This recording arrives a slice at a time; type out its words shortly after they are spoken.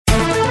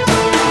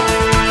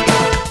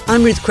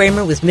I'm Ruth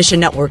Kramer with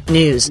Mission Network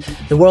News.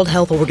 The World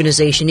Health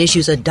Organization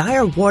issues a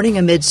dire warning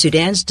amid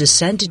Sudan's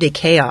descent into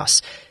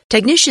chaos.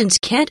 Technicians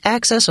can't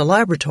access a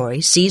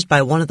laboratory seized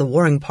by one of the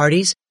warring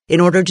parties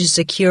in order to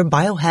secure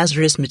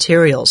biohazardous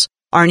materials.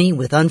 Arnie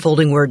with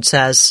Unfolding Word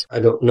says,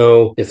 I don't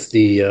know if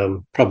the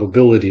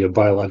probability of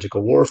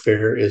biological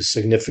warfare is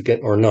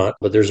significant or not,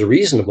 but there's a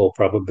reasonable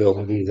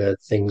probability that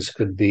things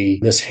could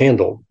be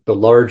mishandled. The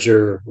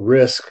larger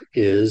risk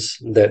is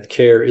that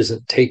care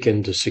isn't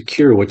taken to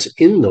secure what's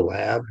in the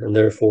lab, and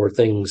therefore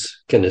things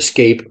can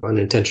escape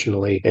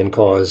unintentionally and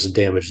cause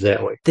damage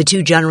that way. The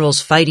two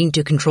generals fighting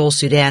to control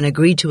Sudan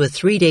agreed to a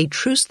 3-day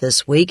truce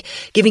this week,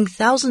 giving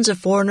thousands of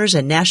foreigners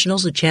and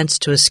nationals a chance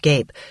to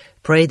escape.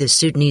 Pray the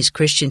Sudanese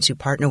Christians who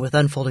partner with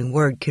Unfolding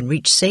Word can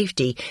reach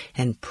safety,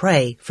 and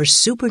pray for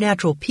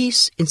supernatural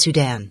peace in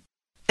Sudan.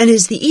 And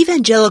is the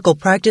evangelical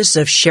practice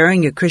of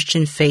sharing your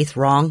Christian faith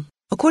wrong?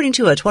 According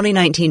to a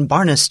 2019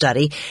 Barna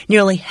study,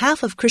 nearly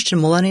half of Christian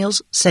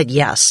millennials said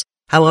yes.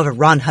 However,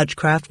 Ron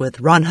Hutchcraft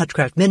with Ron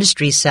Hutchcraft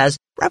Ministries says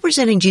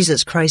representing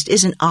Jesus Christ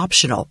isn't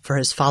optional for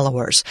his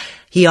followers.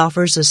 He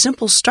offers a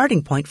simple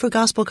starting point for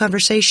gospel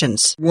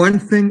conversations. One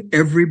thing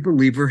every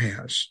believer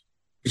has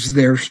is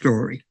their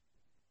story.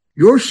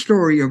 Your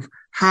story of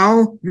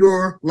how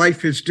your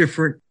life is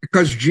different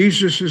because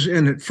Jesus is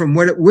in it from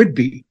what it would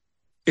be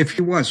if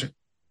he wasn't.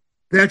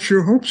 That's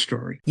your hope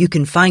story. You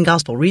can find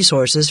gospel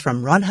resources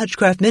from Ron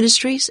Hutchcraft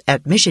Ministries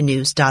at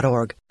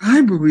missionnews.org.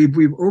 I believe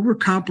we've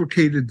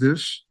overcomplicated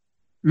this,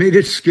 made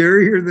it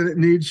scarier than it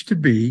needs to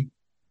be,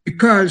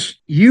 because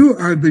you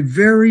are the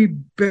very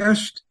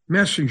best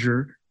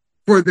messenger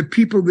for the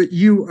people that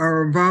you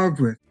are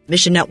involved with.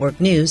 Mission Network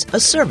News,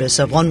 a service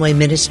of One Way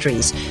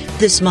Ministries.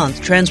 This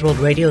month,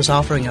 Transworld Radio is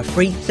offering a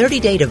free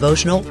 30-day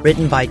devotional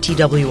written by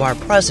TWR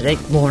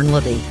President Lauren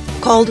Levy.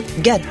 Called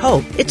Get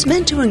Hope, it's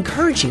meant to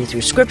encourage you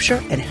through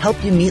Scripture and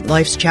help you meet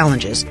life's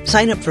challenges.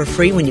 Sign up for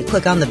free when you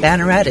click on the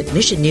banner ad at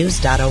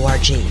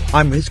missionnews.org.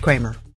 I'm Ruth Kramer.